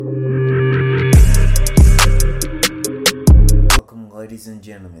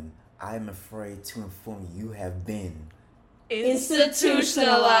gentlemen, I am afraid to inform you have been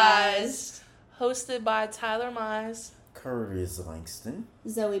Institutionalized. Hosted by Tyler Mize, Curtis Langston,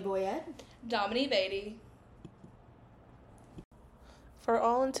 Zoe Boyette, Dominique Beatty. For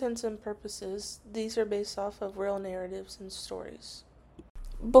all intents and purposes, these are based off of real narratives and stories.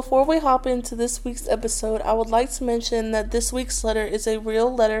 Before we hop into this week's episode, I would like to mention that this week's letter is a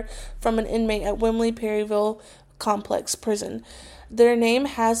real letter from an inmate at Wimley Perryville Complex Prison. Their name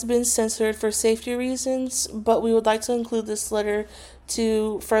has been censored for safety reasons, but we would like to include this letter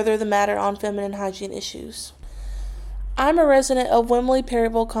to further the matter on feminine hygiene issues. I'm a resident of Wimley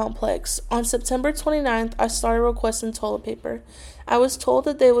Perryville Complex. On September 29th, I started requesting toilet paper. I was told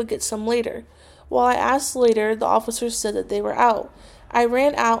that they would get some later. While I asked later, the officers said that they were out. I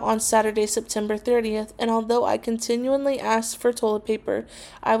ran out on Saturday, September 30th, and although I continually asked for toilet paper,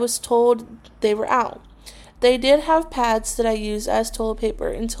 I was told they were out. They did have pads that I used as toilet paper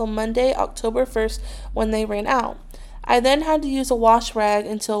until Monday, October 1st, when they ran out. I then had to use a wash rag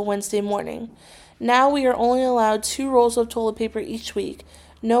until Wednesday morning. Now we are only allowed 2 rolls of toilet paper each week,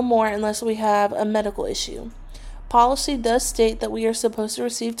 no more unless we have a medical issue. Policy does state that we are supposed to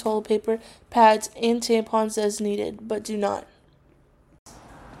receive toilet paper, pads, and tampons as needed, but do not.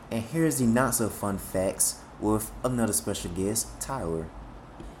 And here's the not so fun facts with another special guest, Tyler.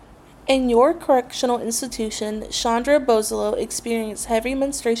 In your correctional institution, Chandra Bozolo experienced heavy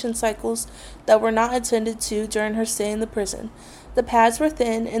menstruation cycles that were not attended to during her stay in the prison. The pads were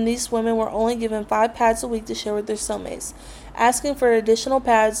thin, and these women were only given 5 pads a week to share with their cellmates. Asking for additional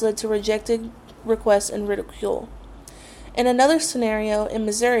pads led to rejected requests and ridicule. In another scenario, in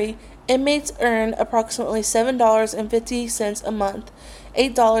Missouri, inmates earn approximately $7.50 a month,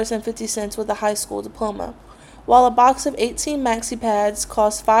 $8.50 with a high school diploma. While a box of 18 maxi pads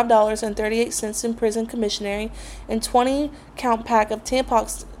costs $5.38 in prison commissionary, and 20 count pack of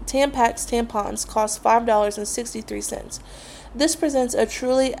Tampax tampons costs $5.63. This presents a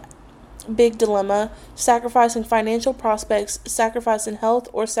truly big dilemma, sacrificing financial prospects, sacrificing health,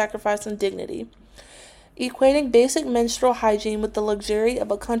 or sacrificing dignity. Equating basic menstrual hygiene with the luxury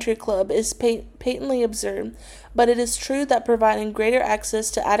of a country club is patently absurd, but it is true that providing greater access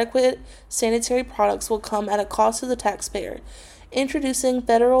to adequate sanitary products will come at a cost to the taxpayer. Introducing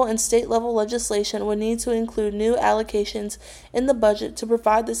federal and state-level legislation would need to include new allocations in the budget to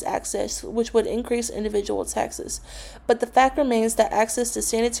provide this access, which would increase individual taxes. But the fact remains that access to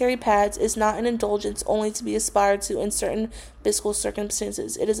sanitary pads is not an indulgence only to be aspired to in certain fiscal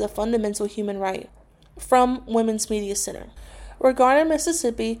circumstances. It is a fundamental human right. From Women's Media Center. Regarding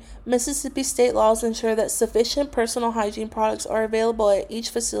Mississippi state laws ensure that sufficient personal hygiene products are available at each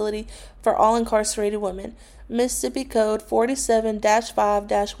facility for all incarcerated women. Mississippi Code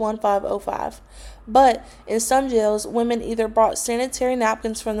 47-5-1505. But in some jails, women either brought sanitary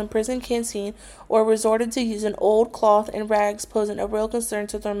napkins from the prison canteen or resorted to using old cloth and rags, posing a real concern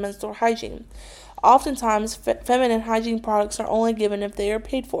to their menstrual hygiene. Oftentimes, feminine hygiene products are only given if they are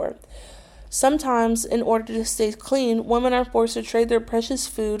paid for. Sometimes, in order to stay clean, women are forced to trade their precious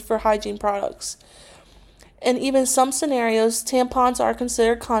food for hygiene products. In even some scenarios, tampons are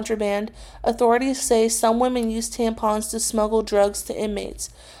considered contraband. Authorities say some women use tampons to smuggle drugs to inmates.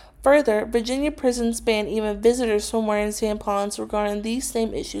 Further, Virginia prisons ban even visitors from wearing tampons regarding these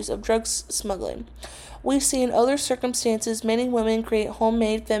same issues of drug smuggling. We see in other circumstances many women create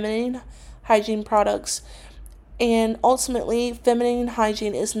homemade feminine hygiene products. And ultimately, feminine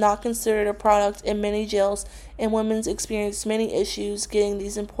hygiene is not considered a product in many jails, and women experience many issues getting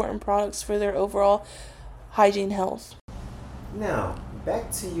these important products for their overall hygiene health. Now,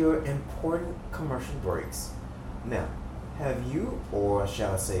 back to your important commercial breaks. Now, have you, or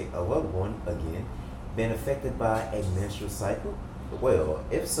shall I say a loved one again, been affected by a menstrual cycle? Well,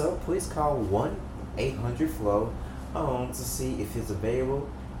 if so, please call 1-800-FLOW to see if it's available,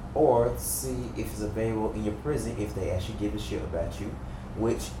 or to see if it's available in your prison if they actually give a shit about you,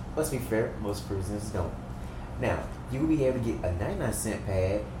 which, let's be fair, most prisons don't. Now, you will be able to get a 99-cent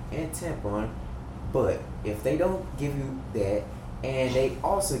pad and tampon, but if they don't give you that and they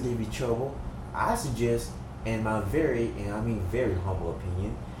also give you trouble, I suggest, in my very humble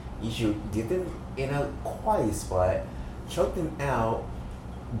opinion, you should get them in a quiet spot, choke them out,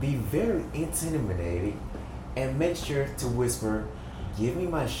 be very intimidating, and make sure to whisper, "Give me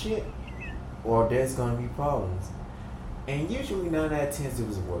my shit, or there's gonna be problems." And usually 9 out of 10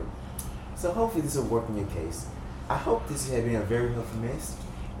 does work. So hopefully this will work in your case. I hope this has been a very helpful message,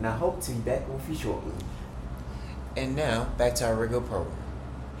 and I hope to be back with you shortly. And now, back to our regular program.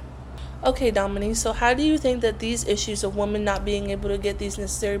 Okay, Dominique, so how do you think that these issues of women not being able to get these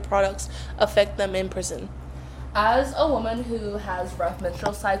necessary products affect them in prison? As a woman who has rough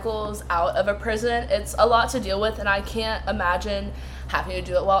menstrual cycles out of a prison, it's a lot to deal with, and I can't imagine having to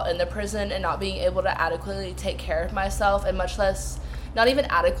do it while in the prison and not being able to adequately take care of myself, and much less not even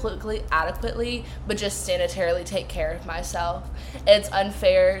adequately, but just sanitarily take care of myself. It's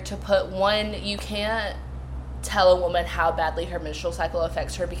unfair to put one, you can't tell a woman how badly her menstrual cycle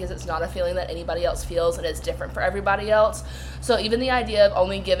affects her because it's not a feeling that anybody else feels and it's different for everybody else. So even the idea of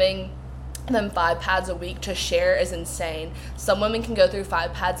only giving them 5 pads a week to share is insane. Some women can go through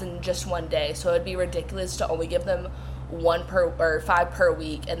 5 pads in just one day, so it'd be ridiculous to only give them 5 per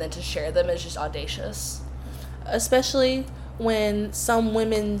week, and then to share them is just audacious. Especially when some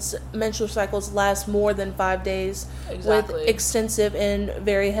women's menstrual cycles last more than 5 days. Exactly. With extensive and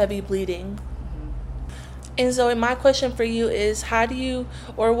very heavy bleeding. And so my question for you is,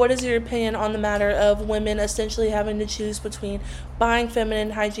 what is your opinion on the matter of women essentially having to choose between buying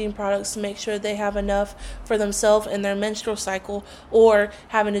feminine hygiene products to make sure they have enough for themselves and their menstrual cycle, or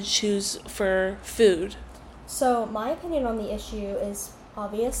having to choose for food? So my opinion on the issue is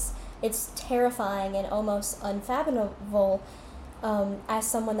obvious. It's terrifying and almost unfathomable as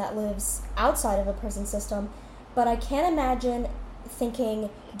someone that lives outside of a prison system. But I can't imagine thinking,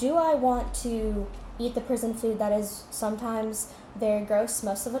 do I want to eat the prison food that is sometimes very gross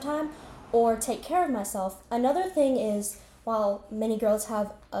most of the time, or take care of myself? Another thing is, while many girls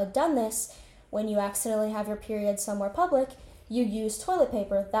have done this, when you accidentally have your period somewhere public, you use toilet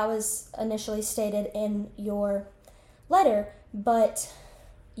paper. That was initially stated in your letter, but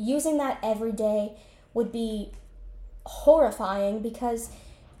using that every day would be horrifying because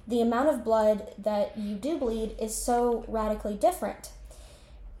the amount of blood that you do bleed is so radically different.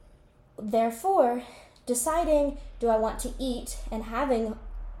 Therefore, deciding, do I want to eat, and having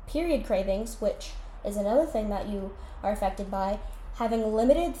period cravings, which is another thing that you are affected by, having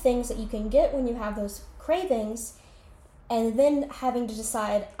limited things that you can get when you have those cravings, and then having to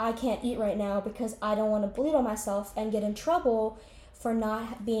decide, I can't eat right now because I don't want to bleed on myself and get in trouble for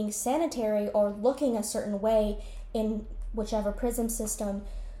not being sanitary or looking a certain way in whichever prison system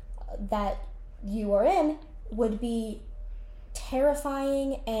that you are in, would be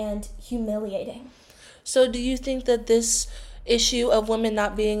terrifying and humiliating. So do you think that this issue of women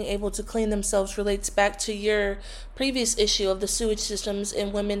not being able to clean themselves relates back to your previous issue of the sewage systems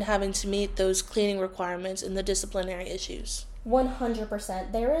and women having to meet those cleaning requirements and the disciplinary issues?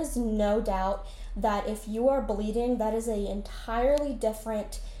 100%. There is no doubt that if you are bleeding, that is an entirely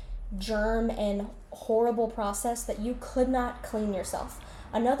different germ and horrible process that you could not clean yourself.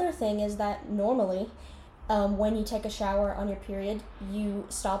 Another thing is that normally, when you take a shower on your period, you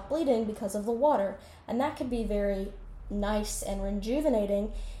stop bleeding because of the water. And that could be very nice and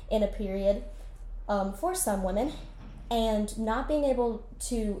rejuvenating in a period for some women. And not being able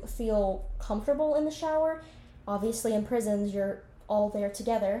to feel comfortable in the shower, obviously in prisons you're all there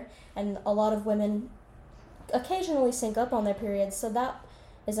together, and a lot of women occasionally sync up on their periods, so that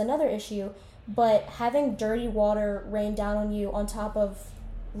is another issue. But having dirty water rain down on you on top of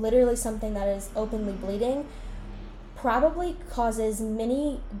literally something that is openly bleeding probably causes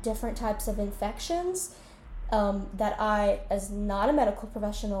many different types of infections that I, as not a medical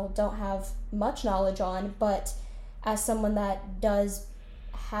professional, don't have much knowledge on, but as someone that does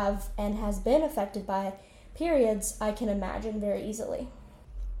have and has been affected by periods, I can imagine very easily.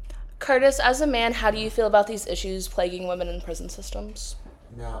 Curtis, as a man, how do you feel about these issues plaguing women in prison systems?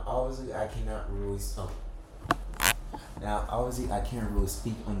 Now, obviously, I can't really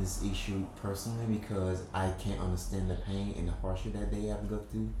speak on this issue personally because I can't understand the pain and the hardship that they have to go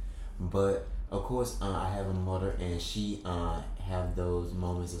through. But of course, I have a mother, and she have those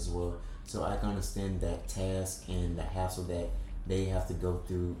moments as well. So I can understand that task and the hassle that they have to go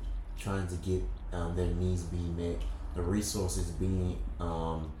through, trying to get their needs being met, the resources being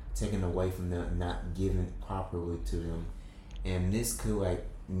taken away from them, not given properly to them, and this could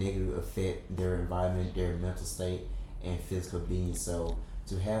negatively affect their environment, their mental state, and physical being. So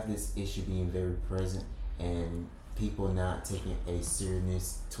to have this issue being very present and people not taking a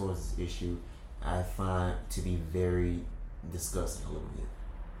seriousness towards this issue, I find to be very disgusting a little bit.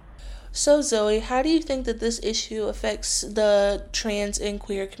 So Zoe, how do you think that this issue affects the trans and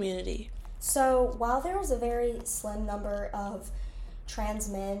queer community? So while there is a very slim number of trans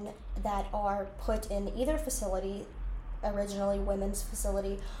men that are put in either facility, originally women's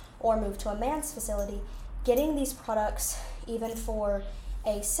facility, or moved to a man's facility, getting these products, even for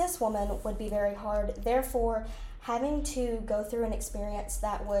a cis woman, would be very hard. Therefore, having to go through an experience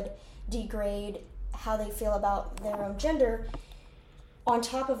that would degrade how they feel about their own gender, on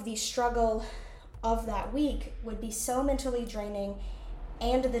top of the struggle of that week, would be so mentally draining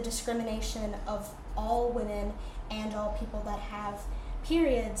and the discrimination of all women and all people that have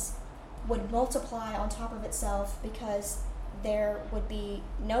periods would multiply on top of itself, because there would be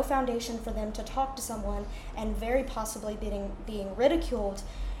no foundation for them to talk to someone, and very possibly being ridiculed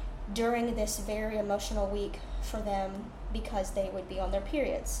during this very emotional week for them because they would be on their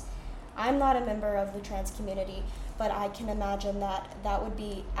periods. I'm not a member of the trans community, but I can imagine that would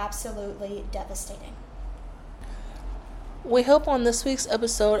be absolutely devastating. We hope on this week's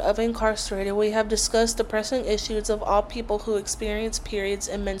episode of Incarcerated we have discussed the pressing issues of all people who experience periods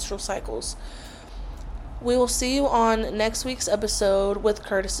and menstrual cycles. We will see you on next week's episode with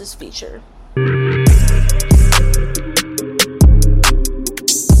Curtis's feature.